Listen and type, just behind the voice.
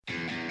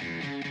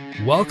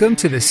Welcome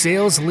to the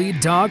Sales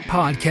Lead Dog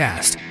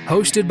Podcast,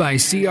 hosted by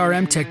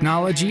CRM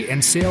technology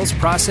and sales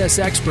process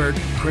expert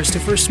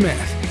Christopher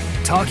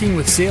Smith, talking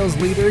with sales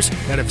leaders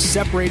that have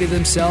separated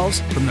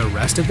themselves from the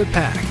rest of the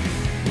pack.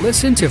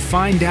 Listen to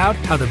find out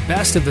how the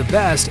best of the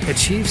best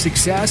achieve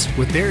success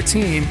with their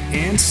team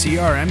and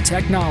CRM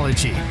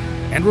technology.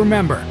 And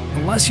remember,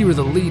 unless you are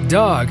the lead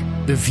dog,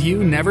 the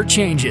view never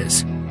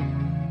changes.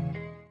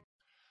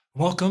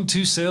 Welcome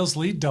to Sales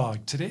Lead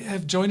Dog. Today I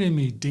have joining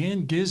me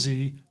Dan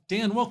Gizzi.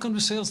 Dan, welcome to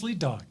Sales Lead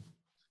Dog.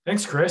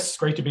 Thanks, Chris.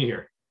 Great to be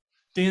here.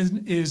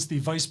 Dan is the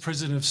Vice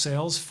President of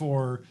Sales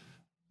for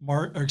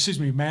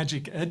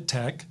Magic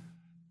EdTech.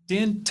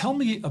 Dan, tell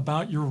me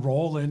about your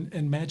role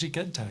in Magic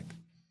EdTech.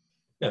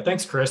 Yeah,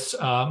 thanks, Chris.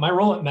 My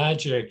role at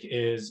Magic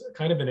is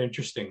kind of an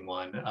interesting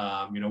one.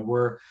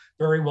 We're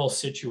very well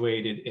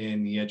situated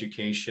in the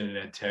education and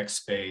ed tech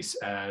space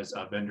as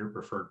a vendor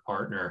preferred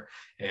partner.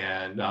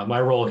 And my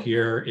role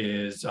here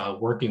is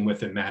working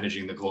with and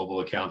managing the global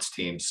accounts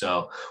team.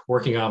 So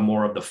working on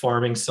more of the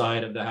farming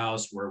side of the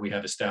house where we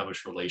have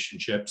established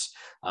relationships.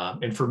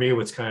 And for me,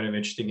 what's kind of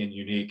interesting and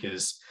unique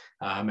is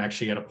I'm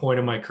actually at a point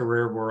in my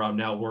career where I'm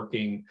now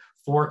working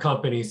for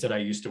companies that I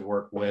used to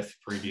work with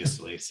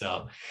previously.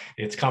 So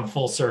it's come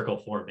full circle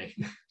for me.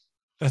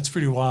 That's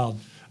pretty wild.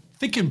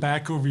 Thinking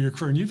back over your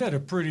career, and you've had a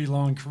pretty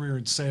long career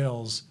in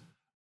sales,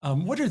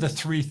 what are the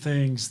three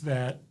things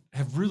that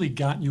have really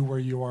gotten you where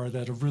you are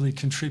that have really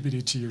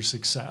contributed to your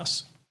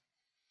success?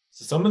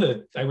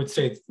 So I would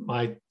say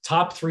my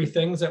top three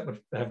things that would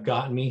have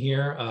gotten me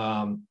here,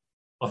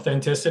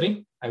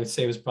 authenticity, I would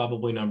say was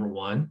probably number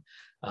one.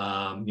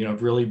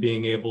 Really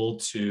being able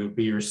to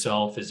be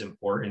yourself is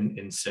important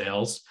in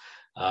sales.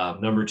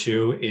 Number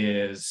two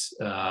is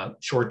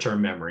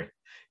short-term memory.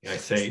 I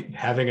say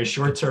having a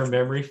short-term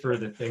memory for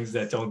the things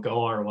that don't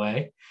go our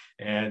way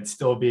and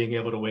still being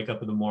able to wake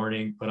up in the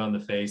morning, put on the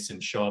face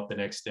and show up the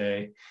next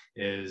day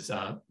is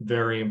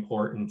very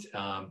important.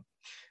 And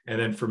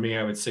then for me,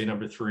 I would say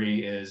number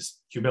three is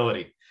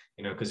humility,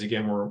 because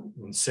again,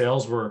 in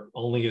sales, we're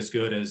only as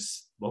good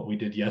as what we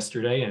did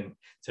yesterday, and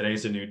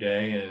today's a new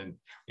day. And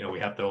we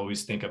have to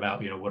always think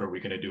about, what are we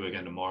going to do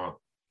again tomorrow?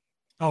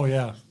 Oh,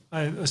 yeah.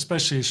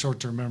 Especially a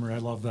short-term memory. I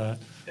love that.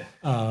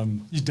 Yeah.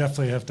 You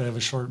definitely have to have a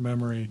short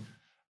memory.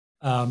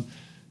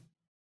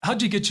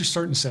 How'd you get your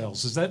start in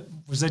sales?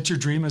 Was that your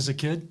dream as a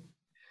kid?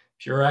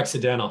 Pure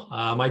accidental.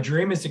 My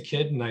dream as a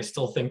kid, and I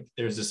still think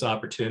there's this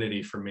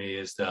opportunity for me,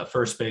 is the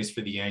first base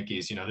for the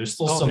Yankees. There's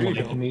still some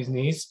life in these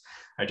knees.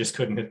 I just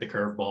couldn't hit the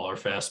curveball or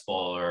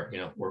fastball,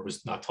 or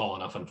was not tall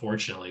enough,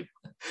 unfortunately.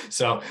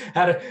 So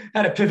had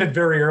to pivot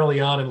very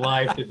early on in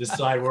life to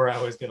decide where I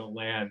was going to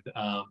land.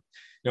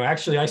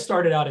 Actually, I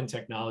started out in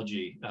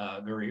technology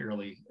very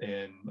early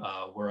in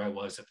where I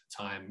was at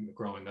the time,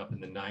 growing up in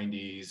the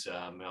 90s.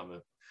 I'm a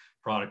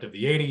product of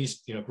the 80s,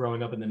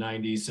 growing up in the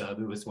 90s,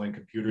 it was when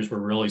computers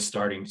were really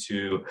starting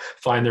to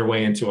find their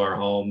way into our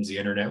homes. The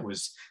internet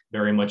was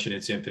very much in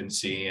its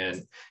infancy,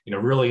 and,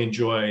 really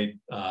enjoyed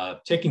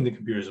taking the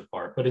computers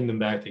apart, putting them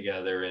back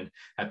together. And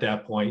at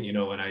that point,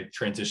 when I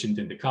transitioned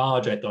into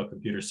college, I thought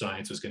computer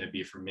science was going to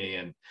be for me,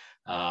 and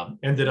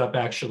ended up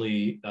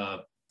actually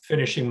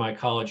finishing my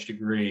college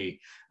degree,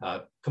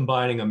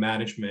 combining a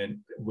management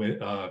with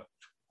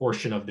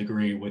portion of the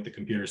degree with the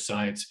computer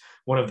science,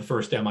 one of the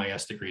first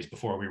MIS degrees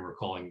before we were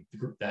calling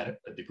that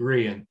a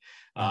degree, and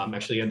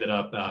actually ended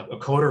up a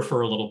coder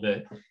for a little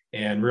bit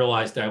and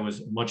realized I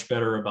was much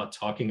better about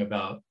talking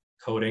about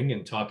coding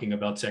and talking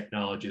about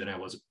technology than I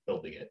was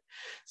building it.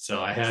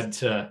 So I had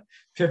to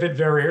pivot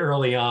very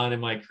early on in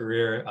my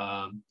career.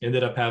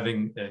 Ended up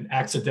having an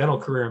accidental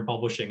career in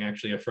publishing.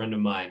 Actually, a friend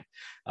of mine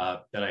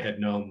that I had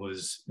known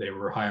they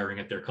were hiring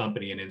at their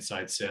company in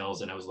inside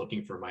sales, and I was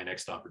looking for my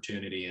next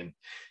opportunity. And,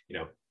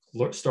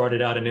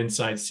 started out in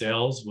inside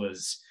sales,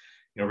 was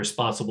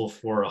responsible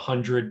for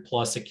 100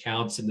 plus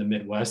accounts in the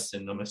Midwest.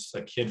 And I'm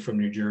a kid from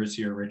New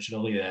Jersey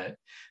originally that,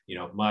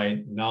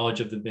 my knowledge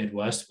of the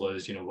Midwest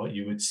was, what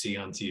you would see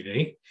on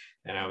TV.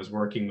 And I was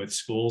working with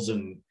schools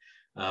in,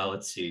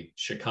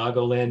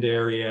 Chicagoland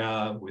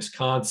area,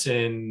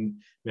 Wisconsin,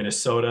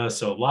 Minnesota.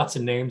 So lots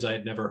of names I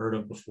had never heard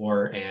of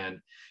before. And,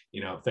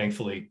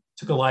 thankfully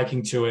took a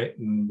liking to it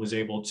and was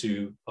able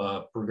to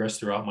progress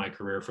throughout my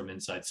career from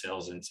inside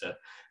sales into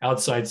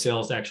outside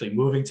sales, actually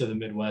moving to the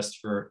Midwest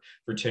for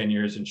 10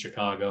 years in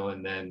Chicago,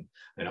 and then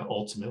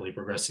ultimately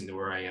progressing to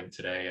where I am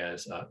today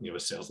as a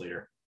sales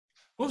leader.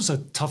 What was the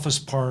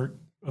toughest part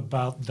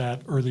about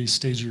that early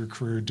stage of your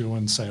career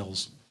doing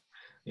sales?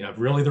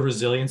 Really the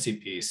resiliency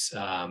piece.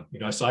 So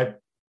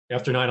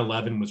after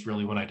 9/11 was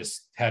really when I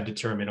just had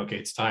determined, okay,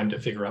 it's time to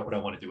figure out what I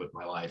want to do with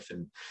my life.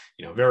 And,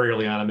 very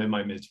early on, I'm in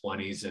my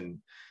mid-20s and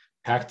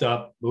packed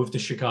up, moved to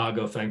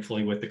Chicago,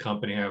 thankfully with the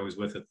company I was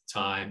with at the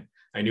time.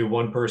 I knew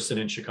one person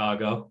in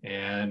Chicago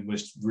and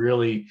was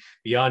really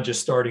beyond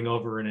just starting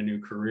over in a new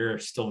career,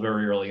 still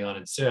very early on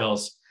in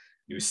sales,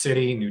 new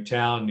city, new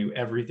town, new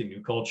everything,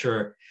 new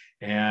culture.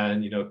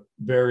 And,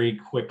 very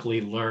quickly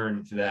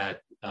learned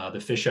that The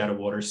fish out of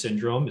water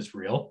syndrome is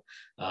real.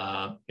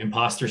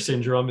 Imposter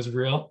syndrome is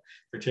real,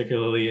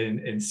 particularly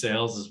in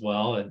sales as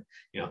well. And,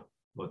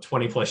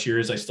 20 plus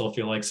years, I still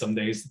feel like some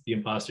days the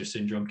imposter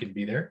syndrome can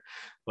be there.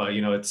 But,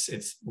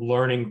 it's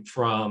learning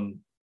from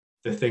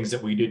the things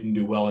that we didn't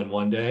do well in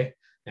one day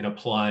and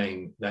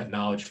applying that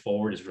knowledge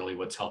forward is really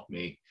what's helped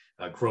me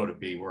grow to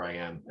be where I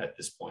am at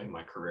this point in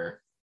my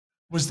career.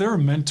 Was there a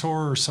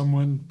mentor or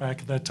someone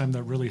back at that time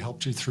that really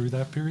helped you through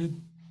that period?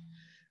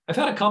 I've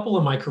had a couple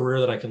in my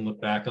career that I can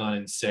look back on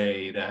and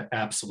say that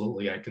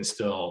absolutely I can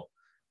still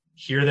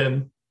hear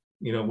them,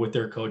 with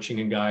their coaching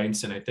and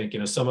guidance. And I think,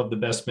 some of the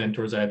best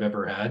mentors I've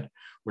ever had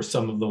were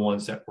some of the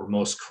ones that were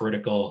most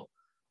critical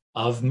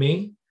of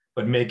me,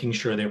 but making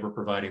sure they were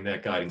providing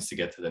that guidance to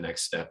get to the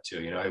next step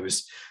too.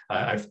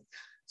 I've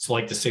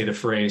like to say the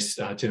phrase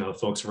to the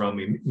folks around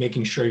me,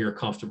 making sure you're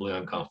comfortably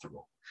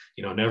uncomfortable.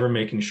 Never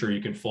making sure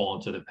you can fall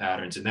into the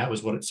patterns. And that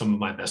was what some of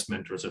my best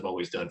mentors have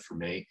always done for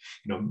me.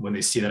 When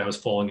they see that I was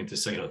falling into,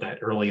 that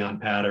early on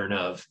pattern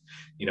of,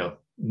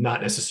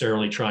 not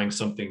necessarily trying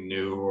something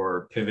new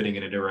or pivoting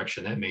in a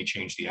direction that may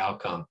change the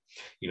outcome,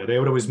 they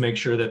would always make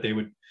sure that they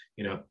would,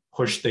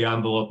 push the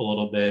envelope a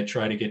little bit,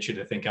 try to get you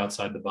to think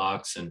outside the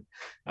box. And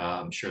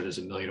I'm sure there's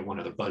a million and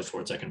one other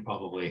buzzwords I can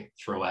probably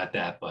throw at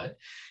that, but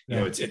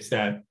it's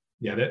that.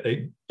 Yeah,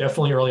 they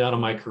definitely early on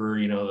in my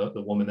career,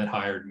 the woman that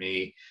hired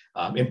me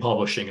in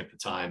publishing at the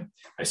time,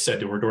 I said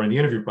to her during the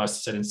interview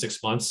process, I said, in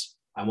 6 months,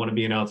 I want to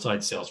be an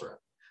outside sales rep.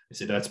 I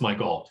said, that's my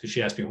goal. Because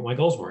she asked me what my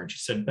goals were. And she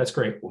said, that's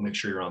great. We'll make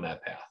sure you're on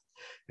that path.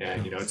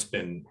 And, it's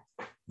been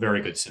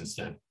very good since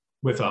then,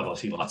 with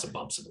obviously lots of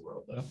bumps in the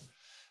road. Though.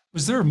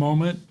 Was there a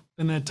moment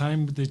in that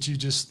time that you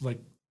just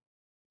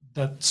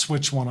that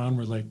switch went on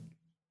where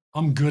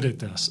I'm good at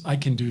this. I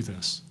can do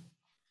this?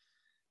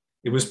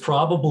 It was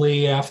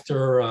probably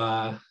after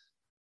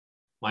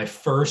my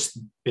first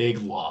big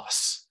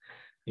loss,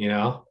 and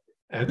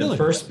really? The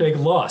first big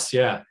loss.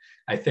 Yeah.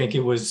 I think it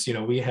was,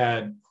 we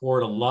had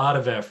poured a lot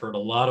of effort, a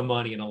lot of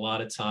money, and a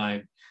lot of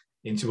time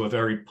into a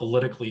very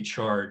politically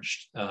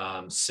charged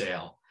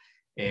sale.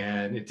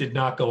 And it did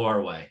not go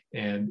our way.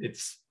 And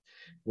it's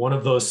one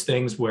of those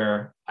things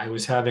where I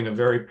was having a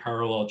very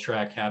parallel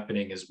track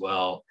happening as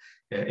well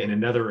in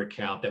another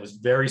account that was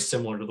very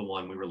similar to the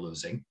one we were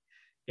losing,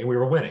 and we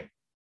were winning.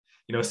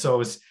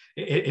 So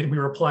we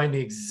were applying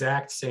the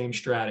exact same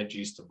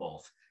strategies to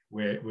both,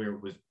 where it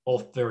was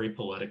both very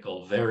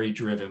political, very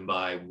driven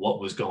by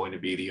what was going to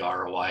be the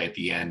ROI at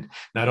the end,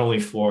 not only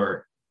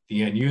for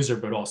the end user,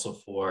 but also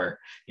for,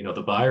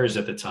 the buyers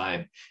at the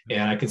time.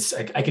 And I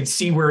could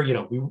see where,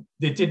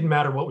 it didn't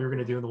matter what we were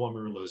going to do in the one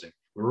we were losing.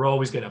 We were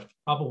always going to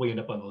probably end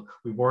up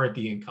we weren't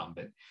the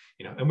incumbent,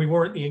 and we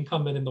weren't the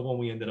incumbent in the one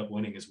we ended up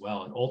winning as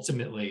well. And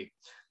ultimately,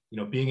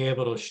 being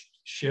able to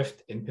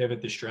shift and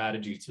pivot the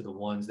strategy to the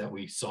ones that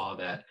we saw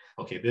that,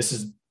 okay, this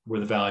is where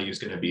the value is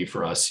going to be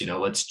for us.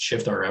 Let's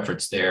shift our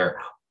efforts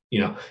there,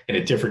 in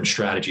a different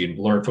strategy and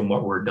learn from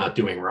what we're not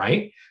doing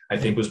right. I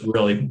think was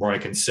really where I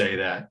can say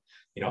that,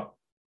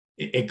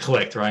 it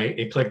clicked, right?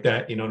 It clicked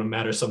that, no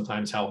matter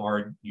sometimes how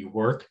hard you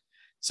work,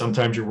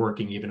 sometimes you're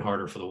working even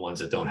harder for the ones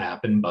that don't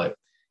happen, but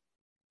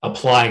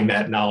applying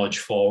that knowledge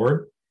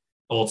forward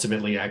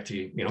ultimately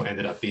actually,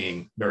 ended up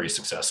being very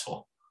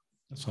successful.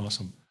 That's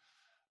awesome.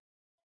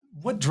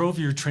 What drove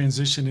your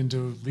transition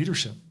into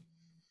leadership?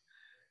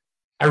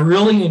 I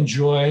really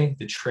enjoy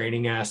the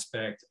training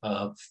aspect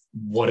of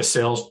what a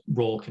sales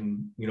role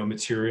can,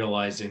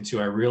 materialize into.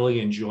 I really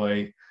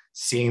enjoy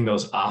seeing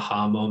those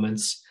aha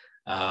moments.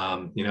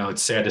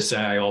 It's sad to say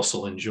I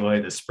also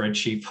enjoy the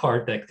spreadsheet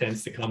part that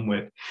tends to come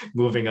with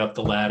moving up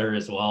the ladder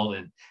as well,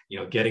 and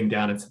getting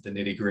down into the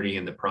nitty gritty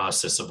in the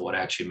process of what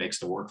actually makes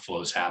the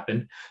workflows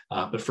happen.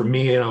 But for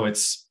me,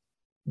 it's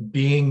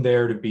being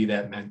there to be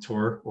that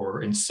mentor,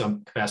 or in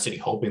some capacity,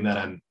 hoping that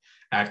I'm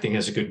acting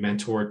as a good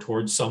mentor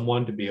towards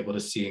someone to be able to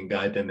see and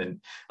guide them in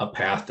a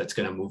path that's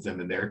going to move them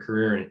in their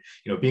career.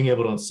 And, being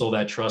able to instill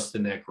that trust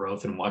and that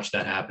growth and watch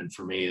that happen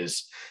for me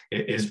is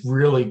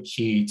really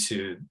key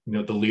to,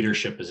 the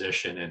leadership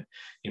position.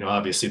 And,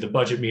 obviously the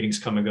budget meetings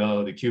come and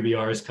go, the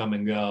QBRs come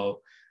and go,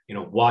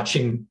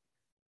 watching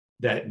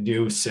that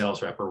new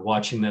sales rep, or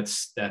watching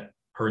that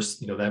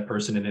person, that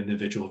person and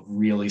individual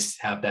really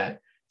have that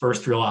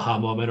first real aha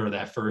moment, or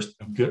that first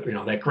good,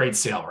 that great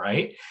sale,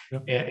 right?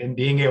 Yep. And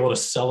being able to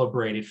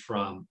celebrate it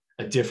from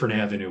a different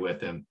avenue with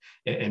them,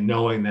 and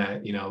knowing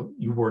that,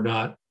 you were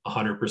not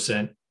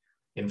 100%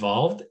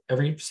 involved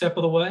every step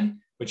of the way,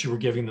 but you were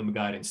giving them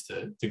guidance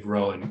to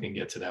grow and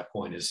get to that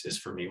point is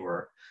for me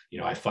where,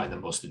 I find the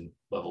most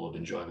level of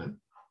enjoyment.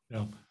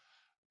 Yeah.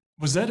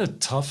 Was that a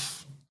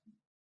tough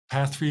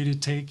path for you to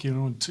take?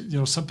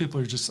 Some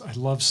people are just, I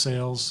love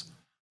sales,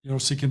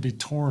 so you can be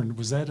torn.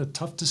 Was that a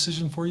tough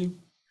decision for you?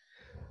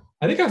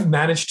 I think I've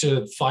managed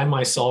to find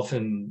myself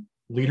in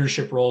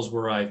leadership roles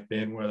where I've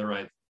been, whether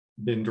I've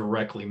been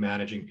directly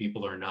managing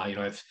people or not.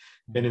 I've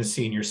been in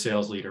senior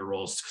sales leader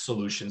roles,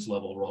 solutions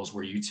level roles,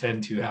 where you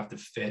tend to have to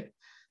fit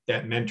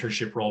that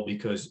mentorship role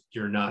because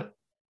you're not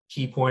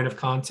key point of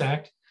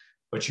contact,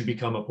 but you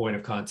become a point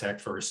of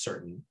contact for a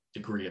certain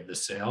degree of the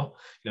sale.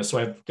 So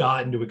I've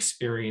gotten to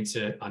experience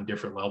it on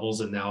different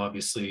levels, and now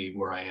obviously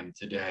where I am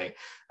today,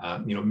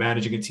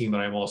 managing a team,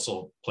 but I'm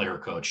also player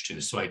coach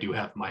too. So I do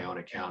have my own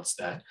accounts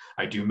that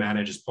I do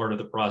manage as part of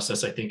the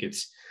process. I think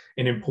it's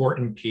an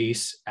important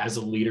piece as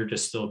a leader to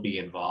still be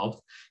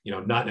involved,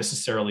 not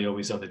necessarily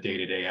always on the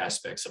day-to-day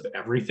aspects of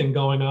everything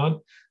going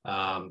on,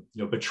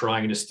 but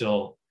trying to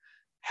still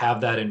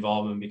have that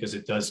involvement, because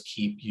it does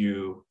keep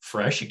you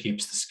fresh. It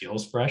keeps the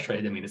skills fresh,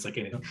 right? I mean, it's like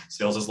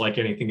sales is like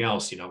anything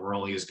else. We're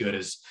only as good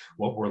as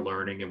what we're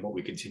learning and what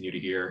we continue to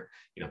hear.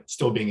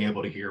 Still being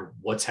able to hear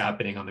what's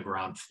happening on the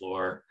ground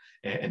floor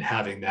and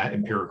having that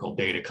empirical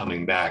data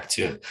coming back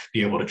to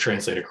be able to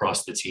translate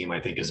across the team, I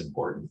think is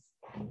important.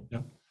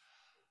 Yep.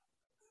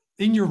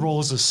 In your role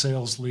as a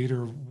sales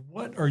leader,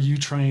 what are you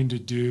trying to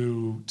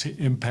do to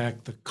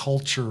impact the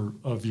culture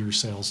of your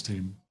sales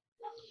team?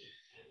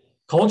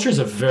 Culture is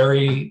a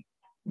very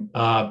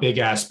big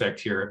aspect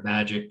here at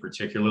Magic,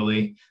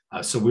 particularly.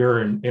 So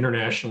we're an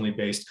internationally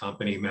based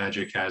company.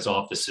 Magic has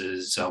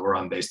offices where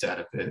I'm based out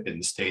of in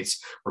the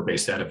States. We're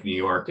based out of New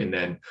York, and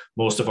then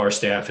most of our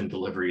staff and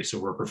delivery, so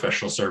we're a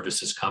professional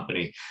services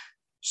company,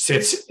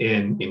 sits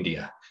in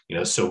India.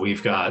 So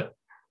we've got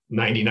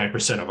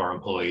 99% of our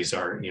employees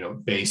are,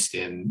 based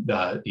in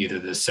either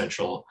the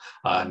central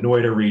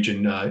Noida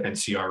region,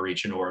 NCR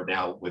region, or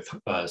now with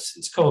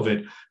since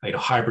COVID,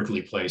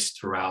 hybridly placed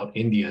throughout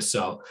India.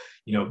 So,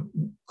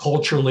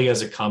 culturally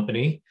as a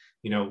company,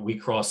 we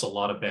cross a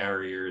lot of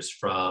barriers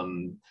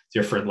from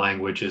different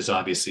languages,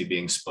 obviously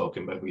being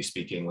spoken, but we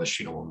speak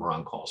English, when we're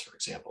on calls, for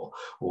example,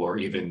 or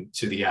even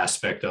to the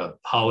aspect of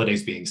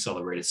holidays being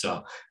celebrated.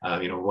 So,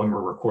 when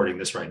we're recording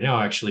this right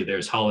now, actually,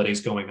 there's holidays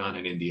going on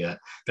in India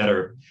that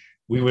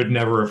we would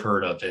never have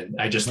heard of. And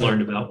I just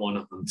learned about one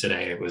of them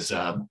today. It was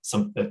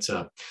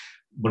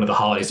one of the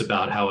holidays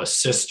about how a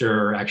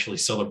sister actually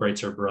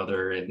celebrates her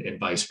brother and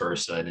vice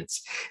versa. And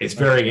it's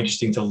very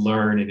interesting to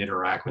learn and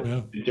interact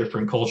with the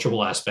different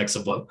cultural aspects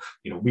of what,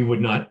 we would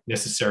not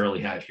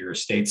necessarily have here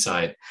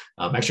stateside.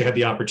 Actually had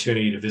the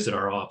opportunity to visit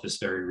our office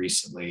very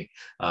recently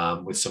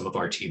with some of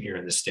our team here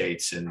in the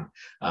States. And,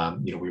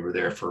 we were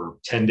there for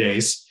 10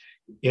 days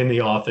in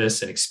the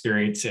office and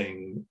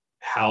experiencing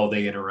how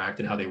they interact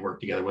and how they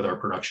work together with our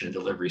production and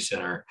delivery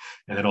center.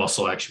 And then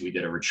also actually we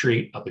did a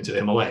retreat up into the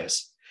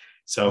Himalayas.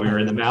 So we were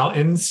in the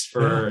mountains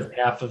for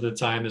half of the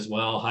time as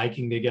well,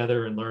 hiking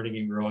together and learning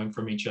and growing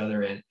from each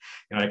other. And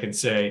I can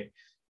say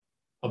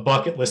a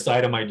bucket list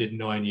item I didn't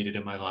know I needed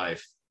in my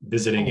life,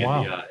 visiting India,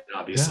 and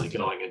obviously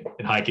going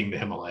and hiking the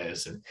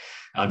Himalayas, and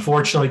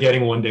unfortunately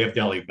getting one day of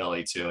Delhi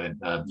belly too. And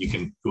you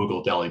can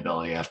Google Delhi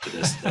belly after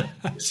this to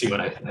see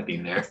what I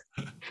mean there.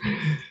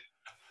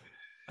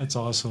 That's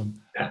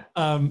awesome. Yeah.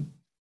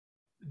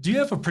 Do you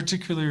have a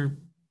particular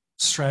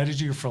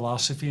strategy or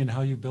philosophy in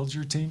how you build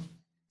your team?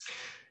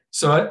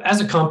 So as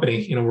a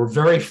company, we're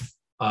very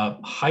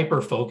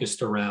hyper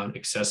focused around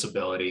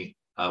accessibility.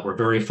 We're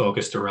very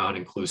focused around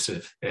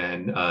inclusive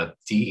and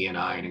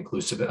DE&I and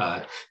inclusive.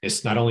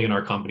 It's not only in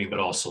our company, but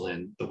also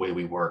in the way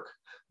we work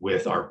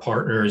with our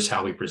partners,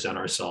 how we present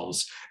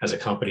ourselves as a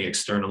company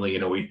externally.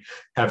 We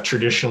have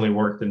traditionally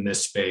worked in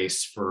this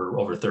space for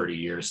over 30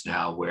 years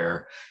now,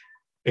 where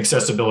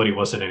accessibility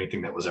wasn't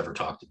anything that was ever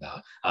talked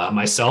about.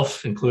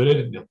 Myself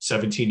included,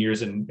 17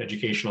 years in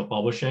educational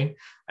publishing.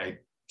 I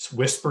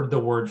whispered the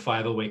word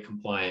 508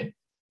 compliant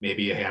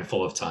maybe a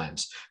handful of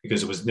times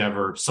because it was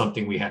never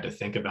something we had to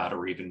think about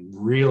or even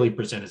really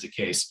present as a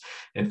case.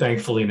 And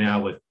thankfully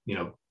now with,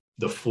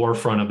 the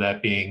forefront of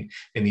that being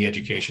in the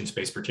education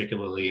space,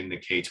 particularly in the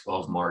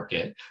K-12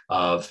 market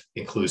of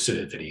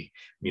inclusivity,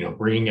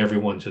 bringing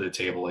everyone to the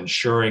table,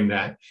 ensuring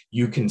that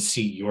you can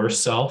see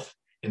yourself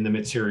in the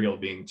material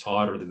being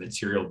taught or the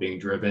material being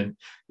driven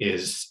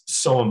is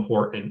so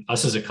important.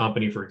 Us as a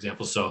company, for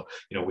example, so,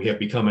 we have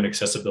become an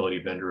accessibility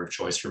vendor of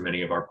choice for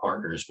many of our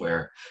partners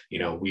where,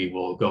 we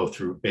will go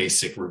through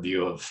basic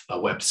review of a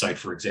website,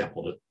 for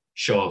example, to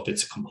show if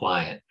it's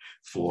compliant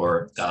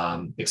for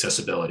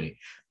accessibility.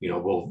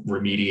 We'll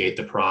remediate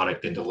the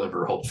product and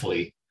deliver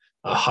hopefully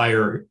a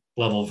higher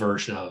level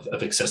version of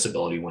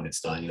accessibility when it's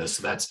done.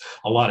 So that's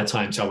a lot of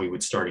times how we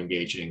would start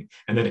engaging.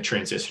 And then it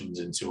transitions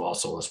into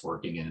also us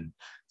working in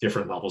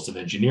different levels of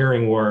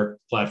engineering work,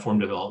 platform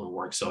development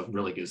work. So it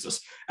really gives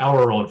us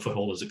our own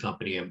foothold as a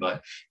company.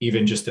 But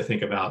even just to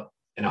think about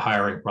in a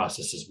hiring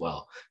process as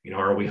well,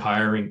 are we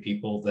hiring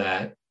people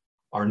that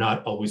are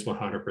not always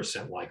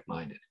 100%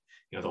 like-minded?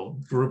 The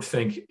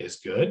groupthink is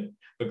good,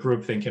 but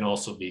groupthink can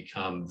also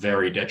become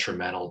very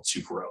detrimental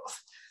to growth.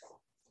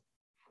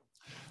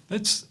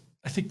 That's,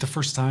 I think, the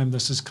first time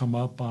this has come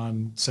up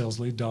on Sales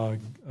Lead Dog.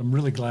 I'm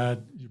really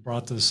glad you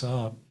brought this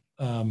up.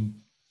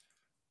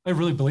 I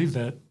really believe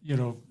that,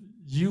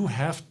 you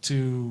have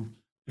to,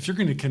 if you're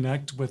going to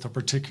connect with a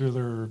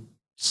particular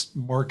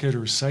market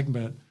or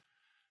segment,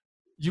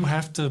 you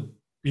have to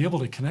be able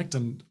to connect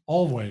in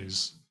all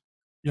ways,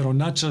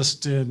 not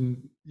just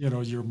in,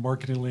 your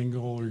marketing lingo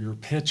or your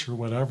pitch or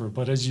whatever,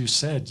 but as you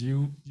said,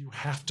 you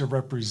have to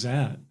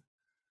represent,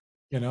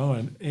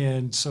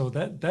 and so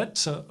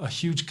that's a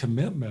huge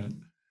commitment.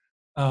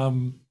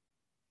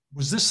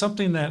 Was this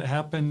something that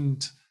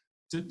happened?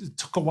 It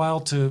took a while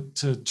to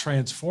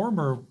transform,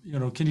 or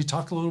can you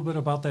talk a little bit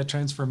about that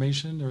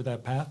transformation or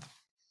that path?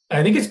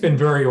 I think it's been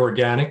very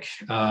organic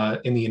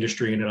in the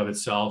industry in and of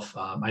itself.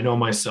 I know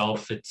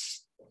myself,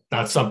 it's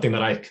not something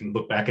that I can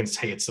look back and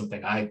say it's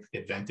something I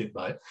invented,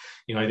 but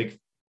I think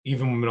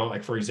even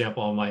like for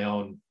example, on my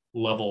own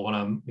level, when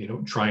I'm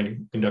trying to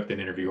conduct an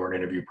interview or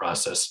an interview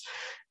process,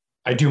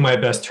 I do my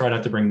best, try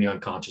not to bring the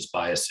unconscious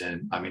bias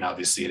in. I mean,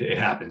 obviously it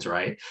happens,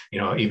 right?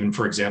 Even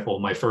for example,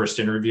 my first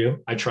interview,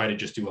 I try to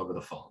just do over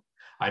the phone.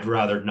 I'd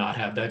rather not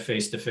have that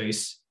face to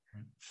face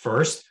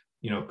first,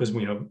 because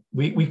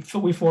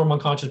we form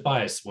unconscious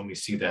bias when we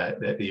see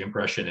that the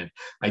impression, and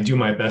I do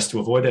my best to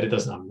avoid that. It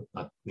doesn't,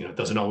 it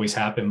doesn't always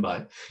happen,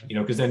 but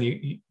because then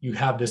you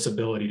have this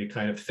ability to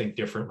kind of think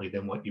differently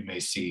than what you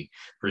may see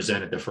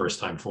presented the first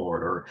time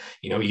forward, or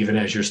even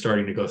as you're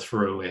starting to go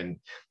through, and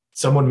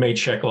someone may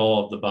check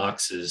all of the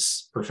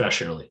boxes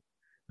professionally.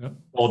 Yep.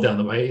 All down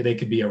the way. They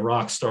could be a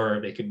rock star.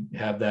 They could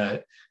have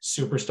that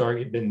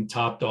superstar, been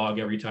top dog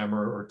every time,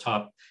 or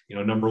top,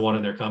 number one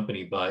in their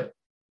company. But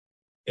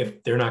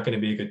if they're not going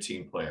to be a good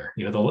team player,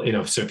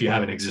 so if you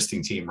have an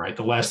existing team, right,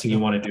 the last thing you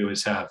want to do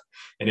is have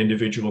an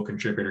individual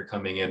contributor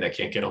coming in that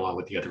can't get along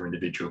with the other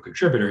individual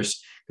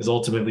contributors, because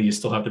ultimately you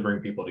still have to bring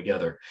people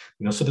together.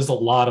 So there's a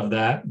lot of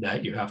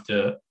that you have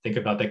to think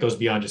about that goes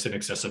beyond just an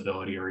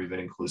accessibility or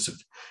even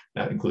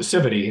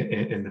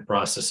inclusivity in the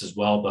process as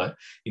well. But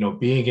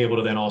being able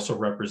to then also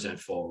represent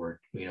forward,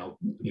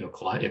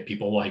 if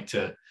people like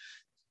to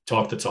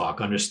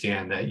talk,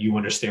 understand that you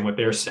understand what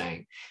they're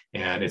saying.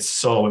 And it's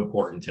so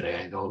important today.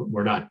 I know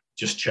we're not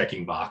just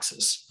checking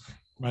boxes.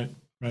 Right.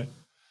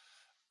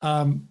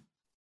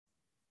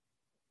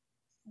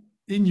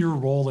 In your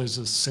role as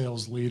a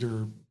sales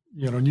leader,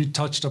 and you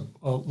touched a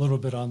little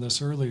bit on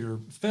this earlier,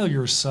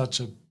 failure is such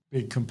a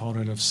big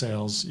component of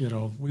sales.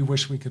 We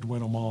wish we could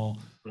win them all.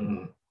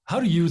 Mm-hmm. How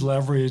do you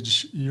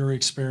leverage your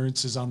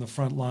experiences on the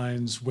front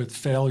lines with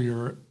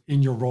failure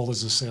in your role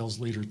as a sales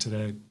leader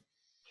today?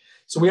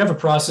 So we have a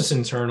process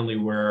internally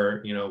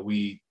where,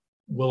 we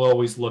will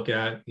always look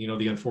at,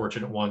 the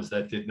unfortunate ones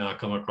that did not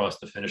come across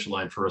the finish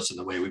line for us in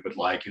the way we would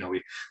like.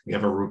 We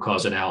have a root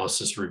cause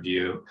analysis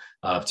review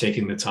of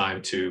taking the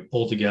time to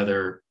pull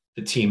together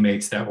the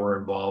teammates that were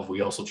involved. We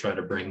also try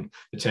to bring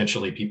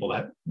potentially people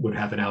that would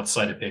have an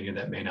outside opinion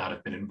that may not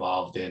have been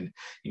involved in,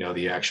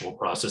 the actual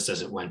process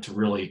as it went, to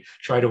really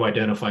try to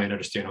identify and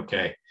understand,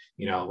 okay,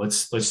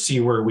 let's see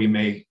where we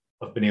may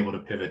have been able to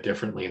pivot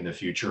differently in the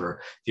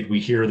future. Did we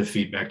hear the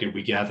feedback? Did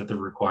we gather the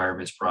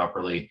requirements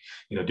properly?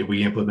 Did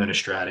we implement a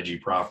strategy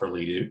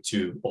properly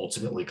to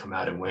ultimately come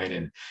out and win?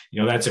 And,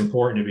 that's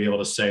important to be able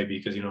to say,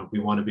 because, we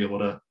want to be able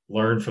to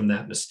learn from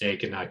that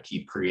mistake and not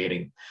keep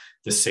creating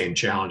the same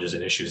challenges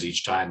and issues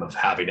each time of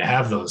having to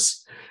have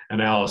those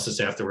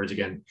analysis afterwards.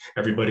 Again,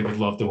 everybody would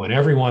love to win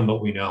everyone,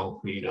 but we know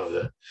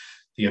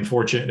the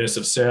unfortunateness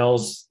of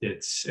sales.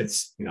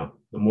 It's the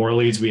more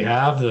leads we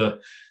have, the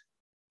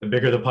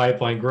bigger the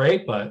pipeline,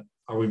 great, but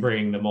are we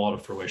bringing them all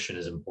to fruition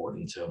is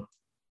important too.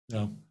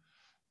 Yeah.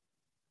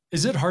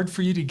 Is it hard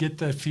for you to get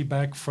that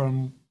feedback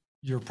from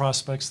your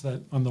prospects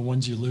that on the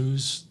ones you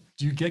lose?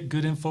 Do you get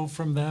good info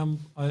from them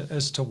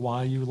as to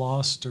why you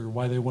lost or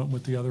why they went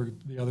with the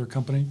other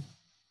company?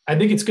 I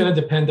think it's going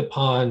to depend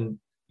upon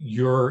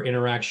your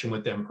interaction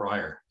with them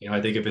prior.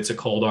 I think if it's a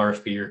cold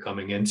RFP you're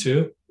coming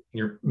into,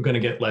 you're going to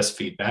get less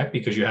feedback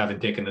because you haven't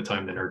taken the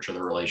time to nurture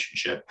the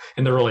relationship,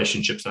 and the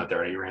relationship's not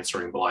there. You're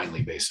answering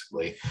blindly,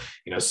 basically.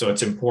 So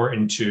it's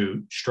important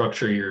to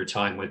structure your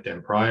time with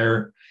them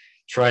prior.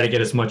 Try to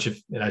get as much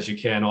as you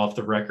can off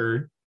the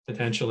record,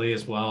 potentially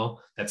as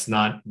well. That's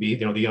not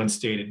the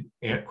unstated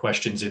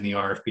questions in the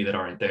RFP that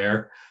aren't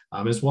there,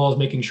 as well as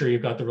making sure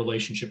you've got the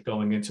relationship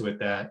going into it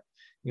that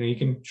you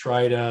can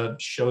try to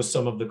show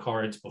some of the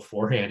cards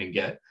beforehand and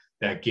get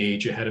that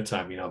gauge ahead of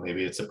time.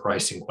 Maybe it's a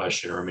pricing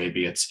question, or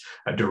maybe it's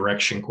a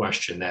direction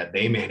question that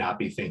they may not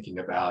be thinking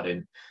about,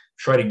 and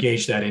try to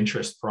gauge that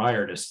interest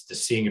prior to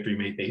seeing if you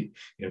may be,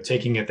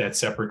 taking it that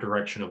separate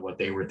direction of what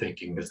they were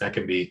thinking, because that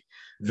can be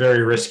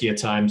very risky at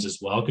times as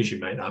well, because you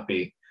might not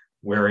be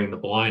wearing the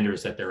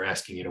blinders that they're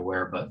asking you to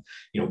wear, but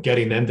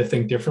getting them to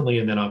think differently.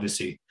 And then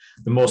obviously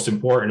the most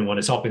important one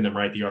is helping them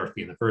write the RFP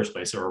in the first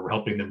place, or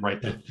helping them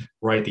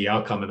write the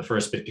outcome in the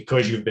first place,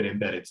 because you've been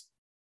embedded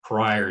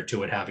prior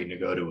to it having to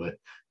go to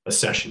a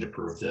session to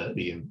prove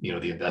the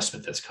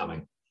investment that's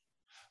coming.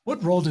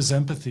 What role does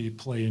empathy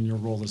play in your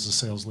role as a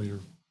sales leader?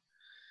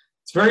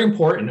 It's very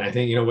important. I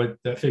think,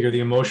 the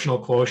emotional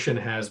quotient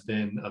has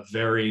been a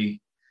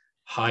very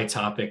high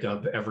topic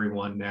of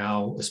everyone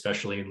now,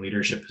 especially in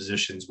leadership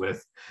positions,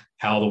 with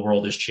how the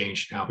world has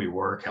changed, how we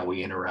work, how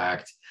we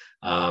interact.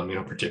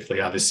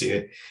 Particularly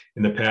obviously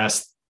in the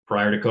past,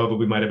 prior to COVID,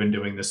 we might've been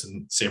doing this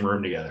in the same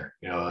room together.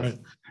 Right.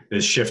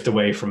 This shift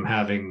away from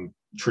having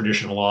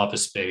traditional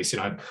office space.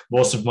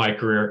 Most of my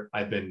career,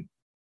 I've been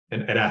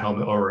an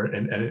at-home or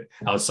an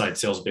outside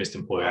sales-based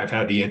employee. I've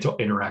had the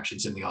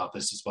interactions in the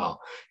office as well.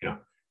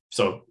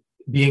 So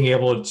being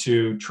able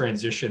to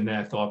transition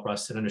that thought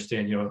process and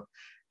understand,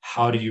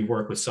 how do you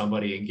work with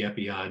somebody and get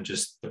beyond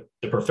just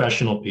the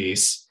professional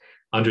piece,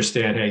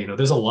 understand, hey,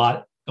 there's a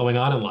lot going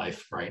on in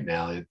life right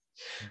now.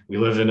 We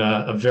live in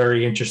a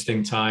very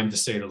interesting time, to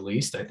say the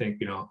least. I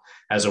think,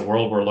 as a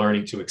world, we're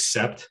learning to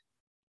accept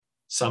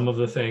some of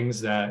the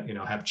things that,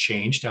 have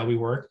changed how we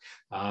work,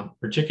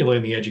 particularly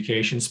in the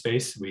education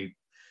space.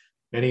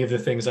 Many of the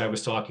things I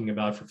was talking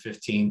about for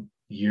 15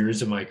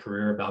 years of my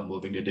career about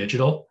moving to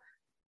digital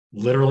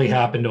literally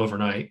happened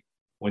overnight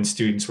when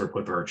students were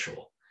put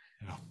virtual.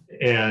 Yeah.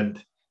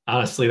 And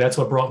honestly, that's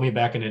what brought me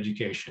back in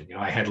education.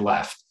 I had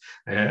left.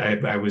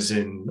 I was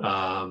in,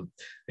 an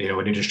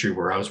industry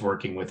where I was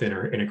working with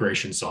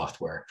integration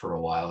software for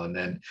a while, and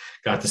then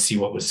got to see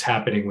what was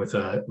happening with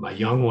my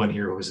young one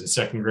here who was in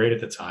second grade at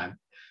the time.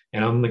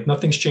 And I'm like,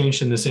 nothing's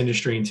changed in this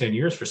industry in 10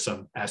 years for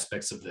some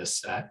aspects of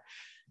this.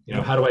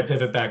 How do I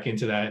pivot back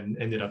into that?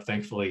 And ended up,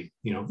 thankfully,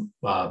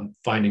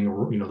 finding, the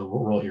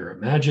role here at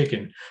Magic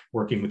and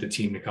working with the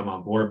team to come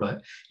on board.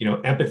 But,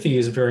 empathy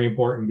is very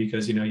important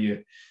because,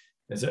 you,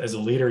 as a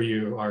leader,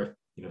 you are,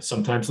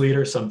 sometimes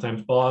leader,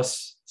 sometimes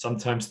boss,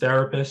 sometimes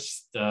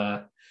therapist,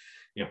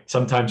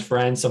 sometimes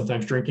friend,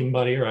 sometimes drinking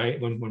buddy,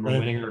 right? When we're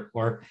winning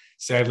or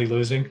sadly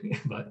losing.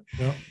 But,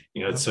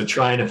 so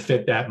trying to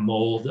fit that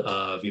mold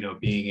of,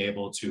 being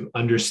able to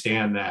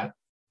understand that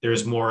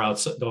there's more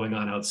going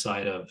on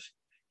outside of,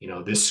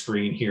 this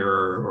screen here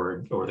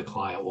or the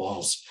client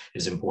walls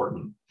is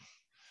important.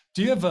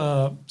 Do you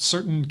have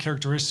certain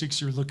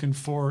characteristics you're looking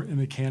for in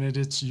the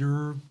candidates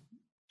you're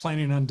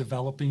planning on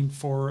developing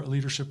for a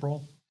leadership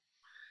role?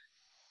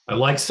 I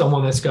like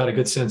someone that's got a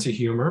good sense of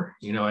humor.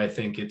 I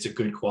think it's a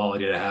good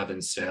quality to have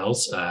in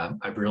sales.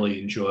 I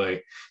really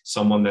enjoy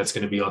someone that's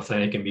going to be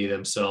authentic and be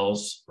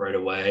themselves right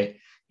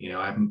away.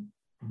 I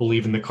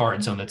believe in the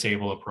cards on the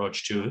table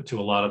approach to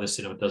a lot of this.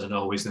 It doesn't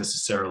always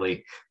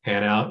necessarily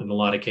pan out in a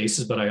lot of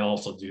cases, but I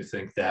also do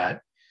think that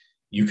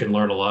you can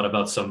learn a lot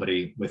about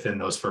somebody within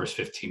those first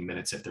 15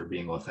 minutes if they're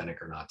being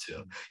authentic or not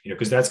too,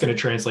 because that's going to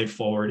translate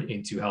forward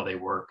into how they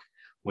work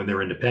when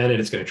they're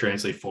independent. It's going to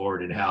translate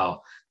forward in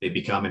how they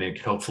become and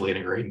hopefully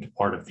integrate into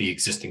part of the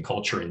existing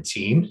culture and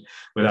team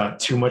without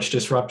too much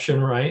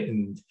disruption, right?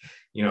 And,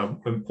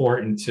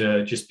 important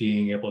to just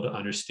being able to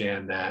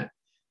understand that,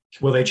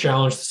 will they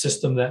challenge the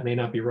system that may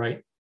not be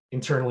right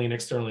internally and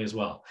externally as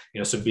well?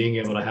 So being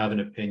able to have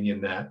an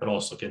opinion but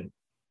also can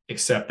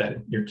accept that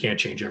you can't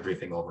change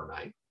everything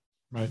overnight.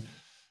 Right.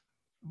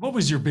 What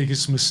was your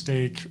biggest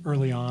mistake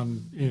early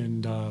on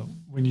in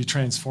when you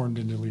transformed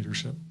into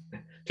leadership?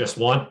 Just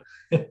one.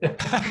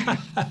 It's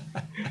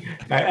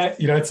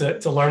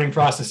a learning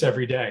process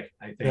every day,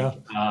 I think.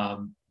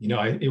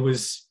 Yeah. It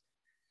was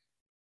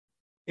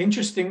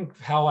interesting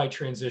how I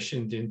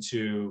transitioned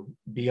into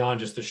beyond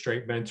just a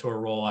straight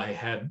mentor role. I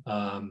had,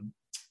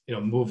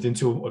 moved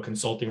into a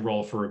consulting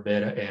role for a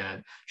bit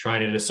and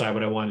trying to decide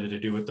what I wanted to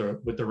do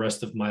with the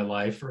rest of my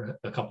life for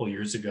a couple of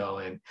years ago,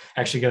 and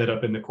actually ended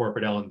up in the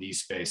corporate L&D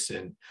space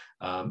and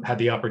had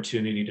the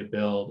opportunity to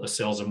build a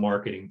sales and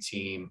marketing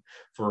team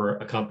for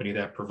a company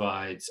that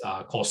provides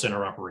call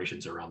center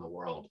operations around the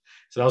world.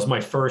 So that was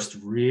my first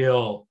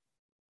real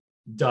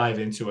dive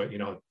into it.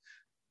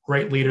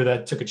 Great leader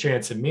that took a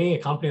chance in me,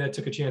 a company that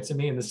took a chance in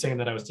me, and the same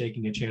that I was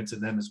taking a chance in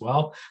them as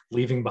well,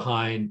 leaving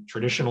behind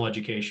traditional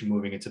education,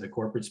 moving into the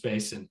corporate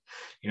space. And,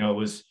 it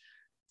was,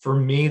 for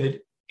me,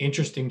 the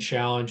interesting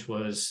challenge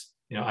was,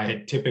 I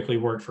had typically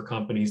worked for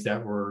companies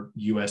that were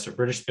US or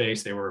British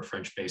based. They were a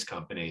French based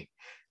company.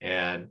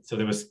 And so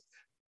there was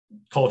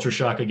culture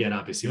shock again,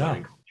 obviously.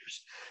 Yeah.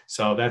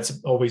 So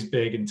that's always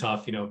big and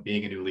tough,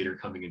 being a new leader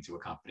coming into a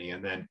company.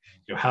 And then,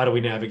 how do we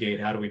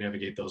navigate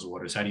those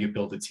waters? How do you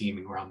build a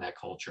team around that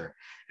culture?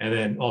 And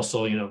then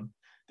also,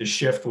 the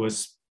shift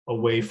was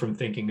away from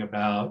thinking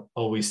about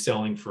always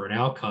selling for an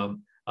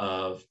outcome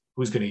of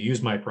who's going to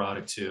use my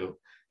product to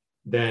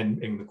then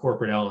in the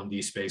corporate L&D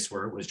space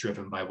where it was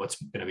driven by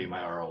what's going to be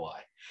my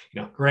ROI.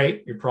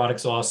 Great, your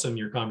product's awesome,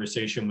 your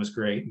conversation was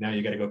great. Now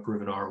you got to go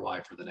prove an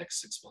ROI for the next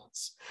 6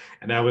 months.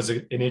 And that was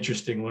an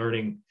interesting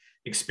learning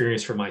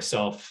experience for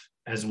myself,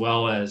 as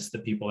well as the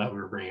people that we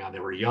were bringing on.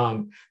 They were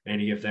young.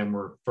 Many of them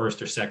were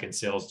first or second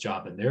sales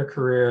job in their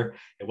career.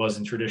 It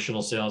wasn't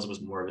traditional sales. It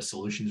was more of a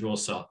solutions role.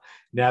 So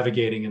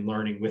navigating and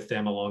learning with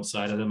them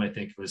alongside of them, I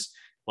think was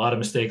a lot of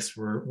mistakes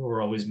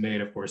were always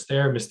made. Of course,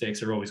 their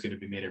mistakes are always going to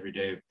be made every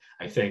day.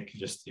 I think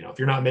just, if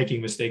you're not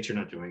making mistakes, you're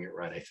not doing it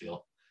right, I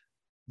feel.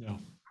 Yeah.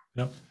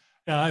 Yep.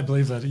 Yeah, I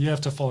believe that. You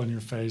have to fall on your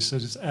face.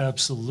 It is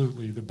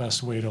absolutely the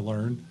best way to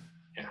learn.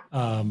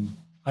 Yeah.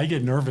 I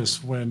get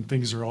nervous when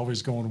things are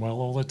always going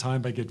well all the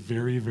time. I get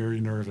very, very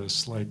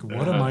nervous. Like,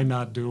 what am I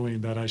not doing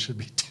that I should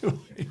be doing?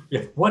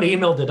 Yeah. What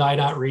email did I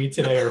not read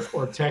today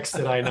or text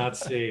did I not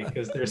see?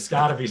 Because there's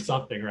got to be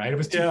something, right? It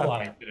was too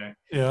quiet today.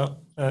 Yeah.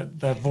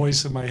 That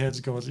voice in my head's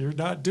going, you're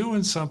not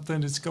doing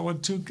something. It's going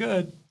too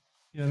good.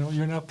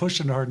 You're not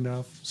pushing hard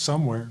enough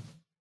somewhere.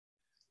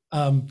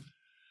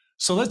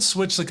 So let's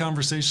switch the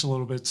conversation a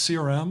little bit.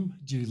 CRM,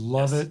 do you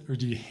love it or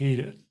do you hate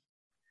it?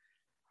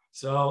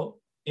 So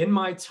In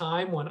my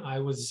time when I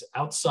was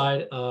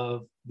outside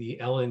of the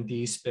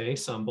L&D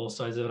space on both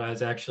sides of it, I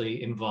was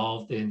actually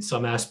involved in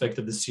some aspect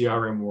of the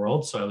CRM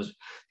world. So I was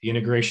the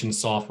integration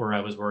software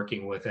I was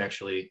working with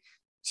actually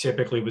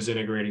typically was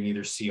integrating either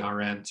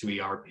CRM to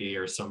ERP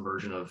or some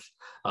version of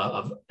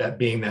that,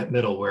 being that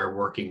middleware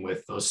working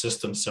with those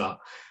systems. So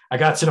I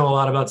got to know a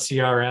lot about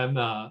CRM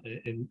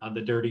on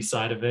the dirty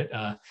side of it,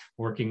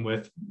 working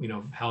with,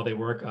 how they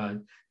work.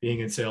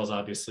 Being in sales,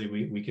 obviously,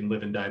 we can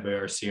live and die by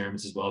our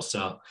CRMs as well.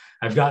 So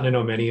I've gotten to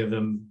know many of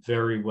them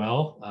very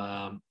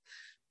well.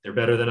 They're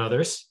better than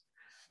others.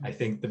 I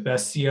think the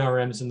best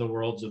CRMs in the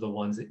world are the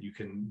ones that you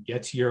can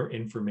get to your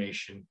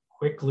information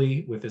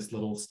quickly with as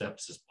little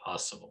steps as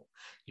possible.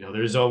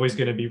 There's always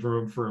going to be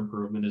room for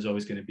improvement. There's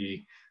always going to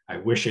be, I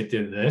wish it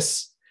did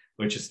this,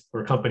 which is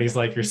where companies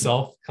like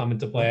yourself come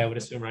into play, I would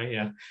assume, right?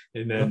 Yeah.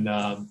 And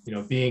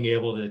then, being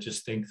able to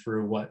just think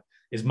through, what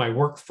is my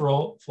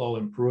workflow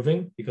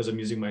improving because I'm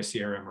using my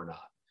CRM or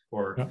not?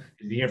 Or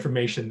is the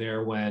information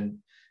there when,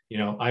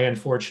 I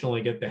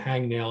unfortunately get the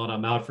hangnail and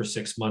I'm out for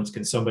 6 months,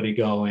 can somebody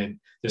go and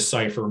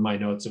decipher my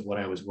notes of what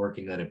I was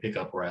working on and pick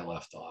up where I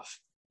left off?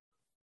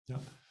 Yeah.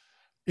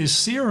 Is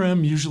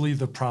CRM usually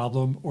the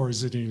problem, or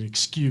is it an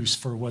excuse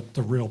for what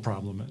the real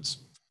problem is?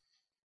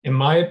 In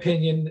my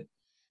opinion,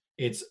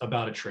 it's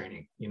about a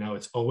training.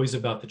 It's always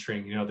about the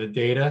training. The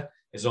data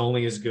is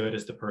only as good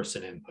as the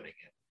person inputting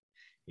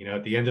it.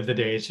 At the end of the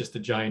day, it's just a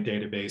giant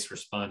database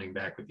responding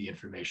back with the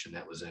information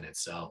that was in it.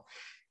 So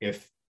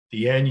if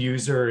the end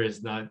user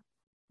is not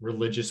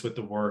religious with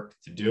the work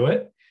to do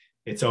it,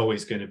 it's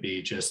always going to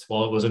be just,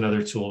 well, it was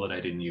another tool that I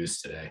didn't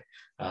use today.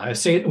 I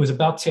say it was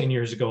about 10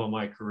 years ago in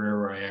my career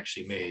where I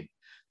actually made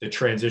the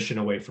transition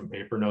away from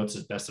paper notes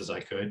as best as I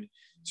could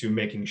to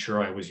making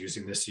sure I was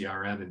using the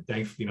CRM. And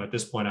thankfully, at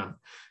this point, I'm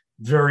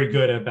very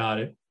good about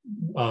it,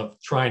 of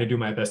trying to do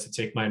my best to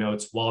take my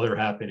notes while they're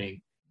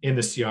happening in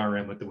the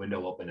CRM with the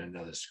window open and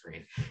another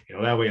screen.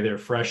 That way they're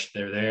fresh,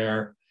 they're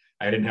there.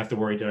 I didn't have to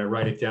worry, did I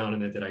write it down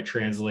and then did I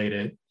translate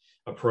it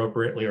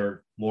appropriately?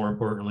 Or more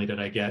importantly, did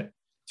I get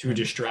too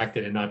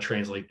distracted and not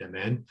translate them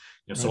in?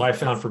 So I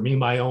found for me,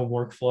 my own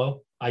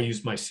workflow, I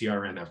use my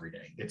CRM every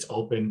day. It's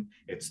open,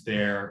 it's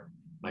there,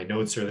 my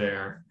notes are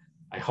there.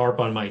 I harp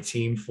on my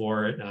team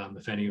for it.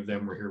 If any of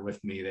them were here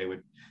with me, they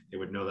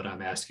would know that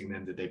I'm asking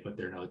them, did they put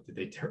their note, did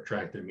they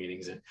track their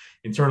meetings? And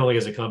internally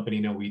as a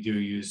company, we do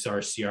use our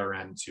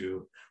CRM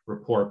to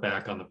report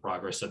back on the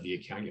progress of the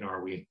account.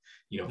 Are we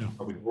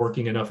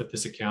working enough at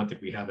this account?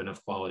 Did we have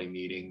enough quality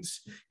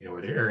meetings?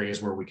 Are there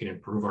areas where we can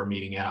improve our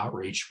meeting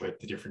outreach with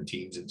the different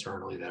teams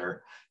internally that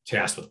are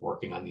tasked with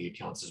working on the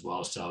accounts as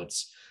well? So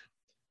it's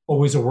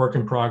always a work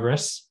in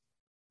progress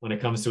when it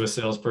comes to a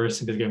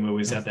salesperson, because again, we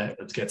always have that,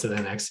 let's get to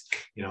the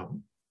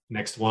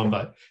next one.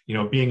 But,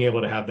 being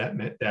able to have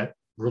that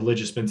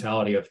religious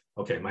mentality of,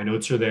 okay, my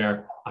notes are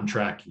there, I'm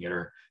tracking it,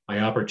 or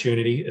my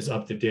opportunity is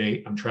up to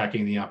date, I'm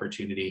tracking the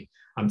opportunity,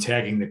 I'm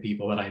tagging the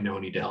people that I know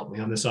need to help me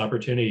on this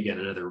opportunity. Again,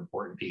 another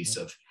important piece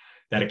of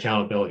that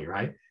accountability,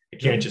 right? It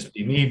can't just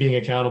be me being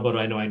accountable, but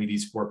I know I need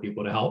these 4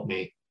 people to help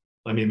me.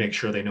 Let me make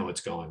sure they know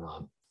what's going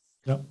on.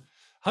 Yep.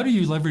 How do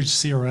you leverage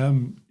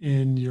CRM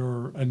in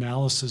your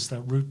analysis,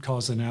 that root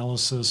cause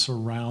analysis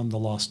around the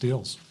lost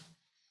deals?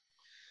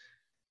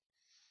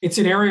 It's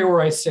an area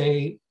where I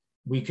say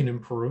we can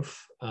improve.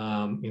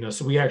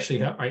 So we actually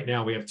have, right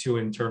now, we have 2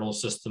 internal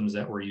systems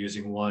that we're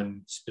using.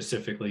 One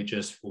specifically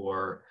just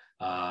for,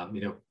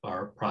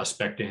 our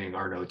prospecting,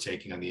 our note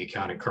taking on the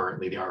account, and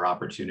currently our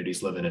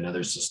opportunities live in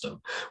another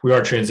system. We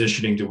are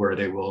transitioning to where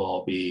they will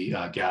all be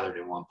gathered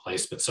in one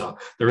place. But so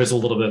there is a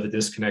little bit of a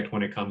disconnect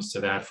when it comes to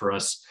that for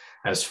us.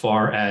 As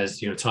far as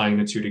tying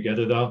the 2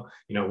 together, though,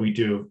 we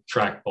do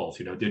track both.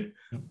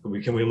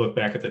 Can we look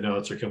back at the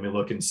notes, or can we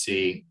look and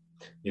see,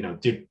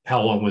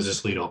 how long was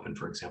this lead open,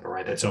 for example,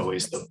 right? That's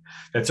always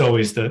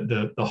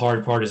the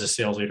hard part as a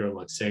sales leader.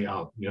 Let's say,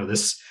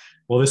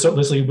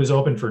 this lead was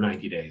open for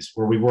 90 days.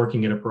 Were we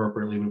working it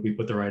appropriately? Would we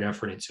put the right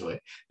effort into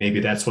it? Maybe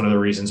that's one of the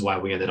reasons why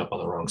we ended up on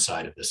the wrong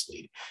side of this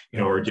lead.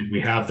 Or did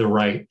we have the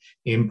right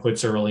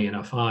inputs early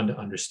enough on to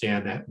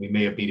understand that we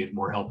may have needed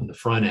more help in the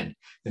front end?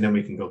 And then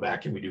we can go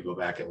back and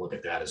look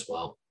at that as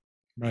well.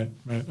 Right.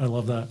 I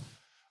love that.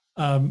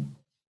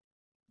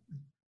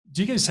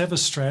 Do you guys have a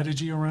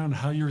strategy around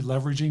how you're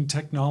leveraging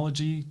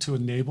technology to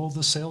enable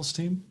the sales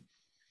team?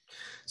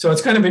 So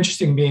it's kind of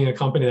interesting being a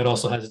company that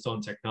also has its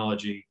own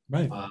technology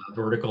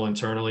vertical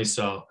internally.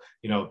 So,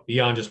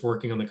 beyond just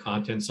working on the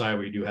content side,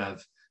 we do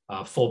have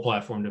full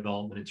platform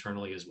development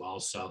internally as well.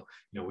 So,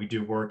 we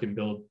do work and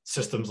build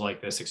systems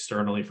like this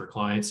externally for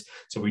clients.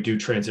 So we do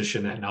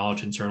transition that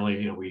knowledge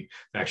internally. We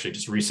actually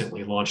just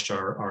recently launched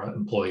our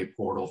employee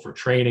portal for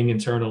training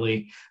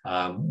internally.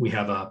 We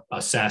have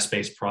a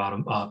SaaS-based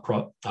program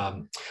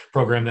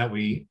that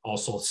we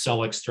also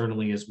sell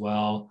externally as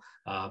well.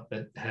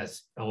 That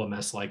has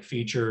LMS-like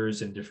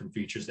features and different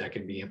features that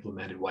can be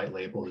implemented white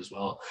labeled as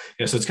well.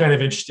 So it's kind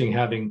of interesting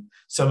having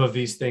some of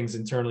these things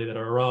internally that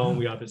are our own.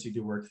 We obviously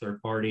do work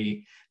third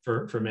party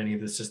for many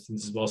of the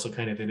systems as well. So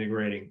kind of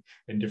integrating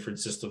in different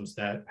systems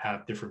that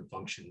have different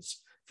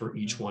functions for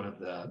each one of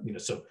the,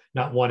 so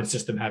not one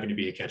system having to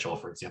be a catch-all,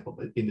 for example,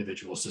 but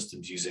individual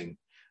systems using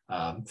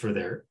for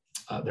their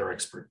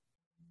expert.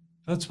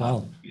 That's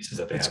wild.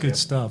 That's good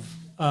stuff.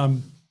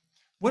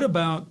 What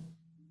about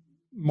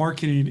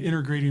marketing,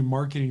 integrating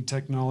marketing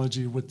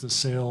technology with the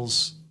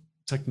sales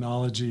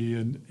technology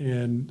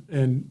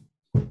and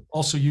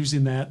also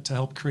using that to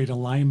help create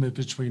alignment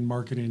between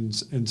marketing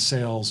and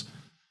sales?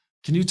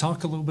 Can you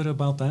talk a little bit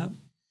about that?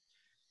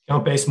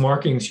 Account-based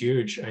marketing is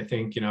huge. I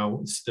think,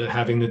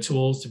 having the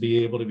tools to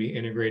be able to be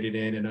integrated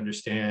in and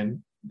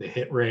understand the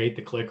hit rate,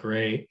 the click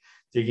rate,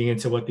 digging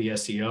into what the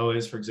SEO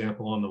is, for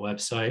example, on the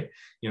website,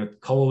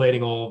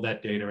 collating all of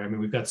that data. I mean,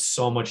 we've got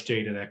so much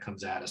data that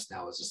comes at us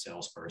now as a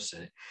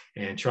salesperson,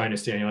 and trying to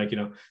stand,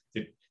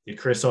 did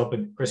Chris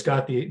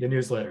got the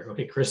newsletter.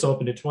 Okay, Chris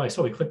opened it twice.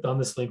 Oh, he clicked on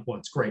this link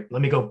once. Great.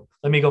 Let me go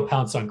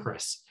pounce on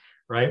Chris.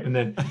 Right. And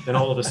then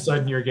all of a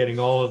sudden you're getting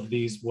all of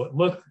these what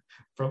look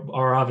from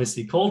are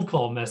obviously cold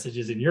call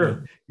messages in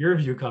your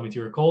view coming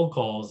through, or cold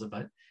calls,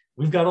 but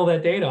we've got all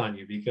that data on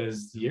you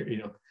because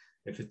if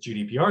it's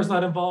GDPR is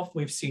not involved,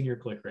 we've seen your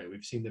click rate,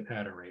 we've seen the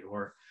pattern rate,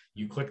 or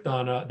you clicked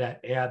on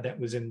that ad that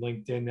was in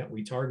LinkedIn that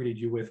we targeted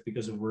you with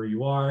because of where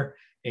you are,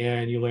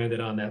 and you landed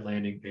on that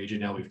landing page,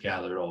 and now we've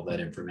gathered all that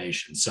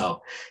information.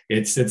 So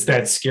it's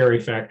that scary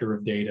factor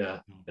of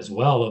data as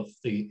well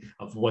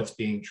of what's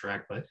being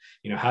tracked. But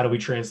how do we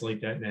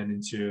translate that then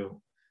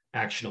into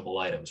actionable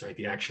items, right?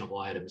 The actionable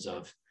items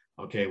of,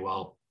 okay,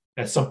 well,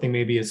 that's something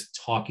maybe as a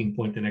talking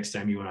point the next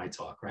time you and I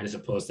talk, right? As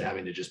opposed to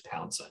having to just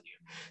pounce on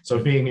you.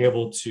 So being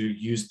able to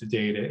use the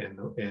data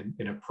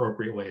in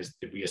appropriate ways.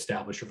 Did we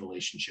establish a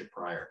relationship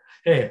prior?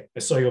 Hey, I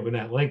saw you open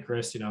that link,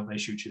 Chris, I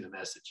shoot you the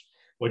message.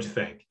 What'd you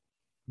think?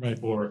 Right.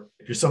 Or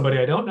if you're somebody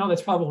I don't know,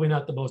 that's probably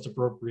not the most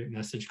appropriate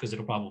message because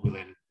it'll probably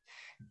land in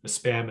the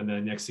spam. And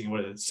then next thing,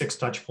 what are the 6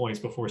 touch points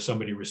before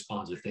somebody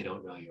responds if they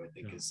don't know you, I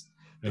think is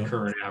the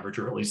current average,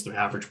 or at least the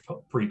average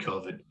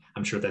pre-COVID.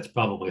 I'm sure that's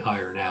probably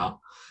higher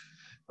now.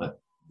 But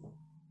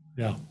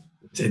yeah,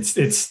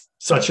 it's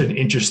such an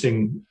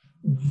interesting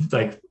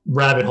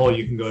rabbit hole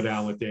you can go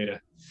down with data.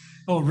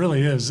 Oh, it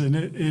really is. And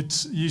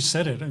it's, you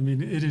said it. I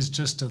mean, it is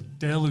just a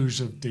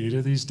deluge of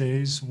data these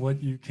days,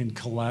 what you can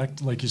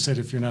collect. Like you said,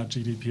 if you're not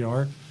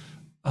GDPR,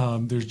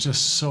 there's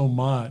just so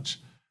much.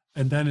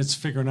 And then it's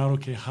figuring out,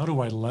 okay, how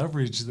do I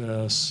leverage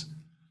this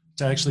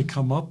to actually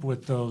come up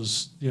with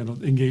those,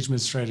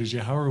 engagement strategy?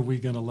 How are we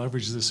going to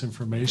leverage this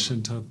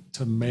information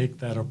to make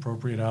that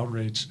appropriate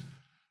outreach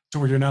to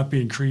where you're not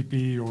being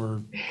creepy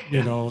or,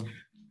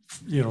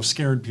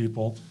 scaring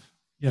people,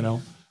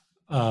 then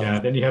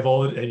you have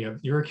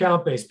your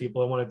account-based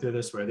people that want to do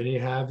this way. Then you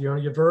have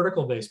your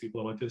vertical-based people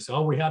that want to do this.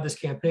 Oh, we have this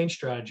campaign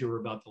strategy we're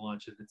about to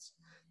launch. It's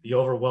the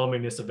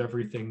overwhelmingness of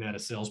everything that a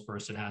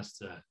salesperson has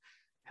to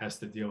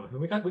deal with. And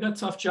we got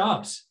tough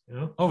jobs.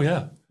 Oh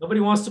yeah.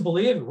 Nobody wants to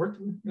believe it.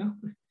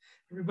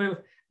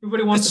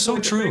 Everybody wants it's to so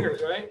true.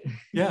 Fingers, right?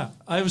 Yeah,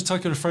 I was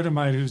talking to a friend of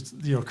mine who's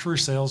career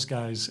sales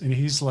guys, and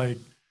he's like,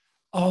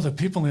 "Oh, the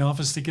people in the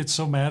office, they get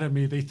so mad at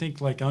me. They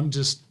think like I'm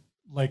just."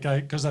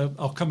 Because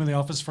I'll come in the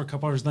office for a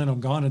couple hours, then I'm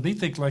gone, and they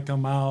think like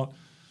I'm out,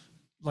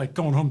 like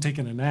going home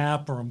taking a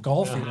nap or I'm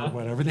golfing or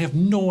whatever. They have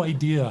no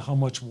idea how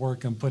much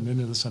work I'm putting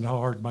into this and how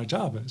hard my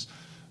job is.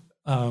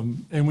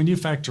 And when you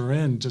factor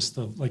in just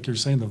like you're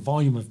saying, the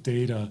volume of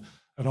data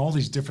and all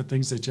these different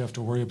things that you have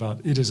to worry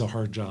about, it is a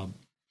hard job.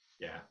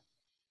 Yeah.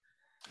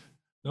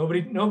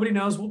 Nobody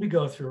knows what we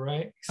go through,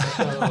 right? Except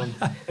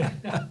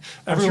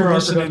everyone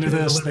listening to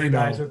this, they know.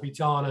 Guys would be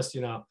telling us,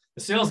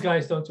 the sales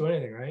guys don't do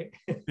anything, right?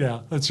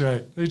 Yeah, that's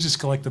right. They just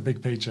collect the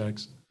big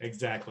paychecks.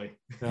 Exactly.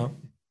 Yeah,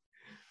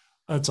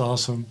 that's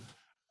awesome.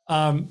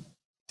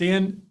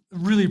 Dan,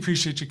 really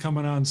appreciate you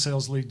coming on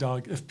Sales Lead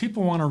Dog. If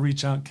people want to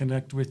reach out and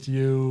connect with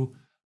you,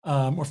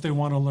 or if they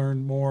want to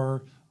learn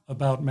more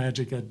about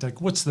Magic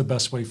EdTech, what's the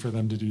best way for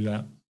them to do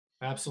that?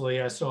 Absolutely.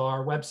 Yeah. So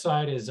our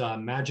website is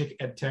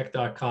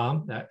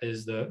magicedtech.com. That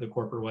is the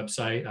corporate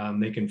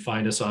website. They can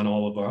find us on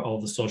all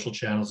the social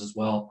channels as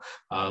well.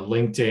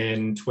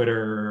 LinkedIn,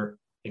 Twitter.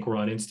 I think we're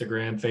on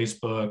Instagram,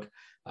 Facebook.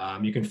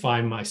 You can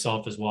find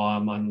myself as well.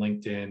 I'm on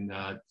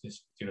LinkedIn.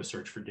 Just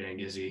search for Dan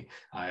Gizzi.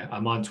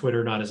 I'm on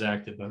Twitter, not as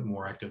active, but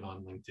more active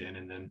on LinkedIn.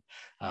 And then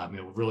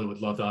really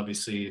would love to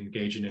obviously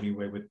engage in any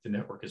way with the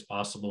network as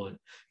possible. And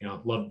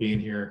love being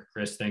here,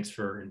 Chris. Thanks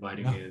for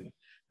inviting me, and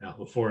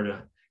look forward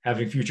to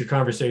having future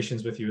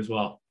conversations with you as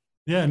well.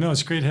 Yeah, no,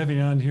 it's great having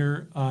you on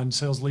here on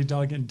Sales Lead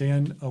Dog. And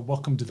Dan,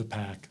 welcome to the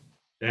pack.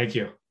 Thank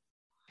you.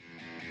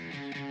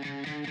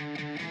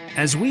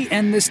 As we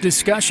end this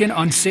discussion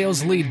on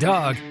Sales Lead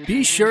Dog,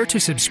 be sure to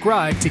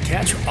subscribe to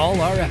catch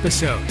all our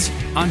episodes.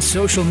 On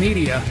social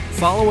media,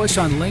 follow us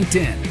on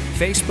LinkedIn,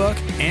 Facebook,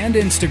 and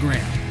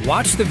Instagram.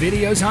 Watch the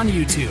videos on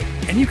YouTube,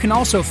 and you can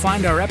also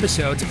find our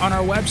episodes on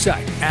our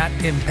website at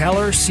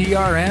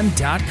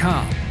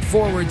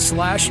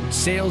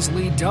impellercrm.com/Sales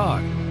Lead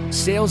Dog.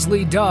 Sales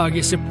Lead Dog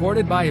is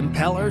supported by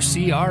Impeller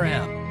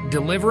CRM,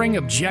 delivering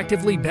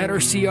objectively better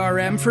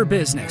CRM for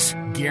business,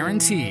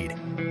 guaranteed.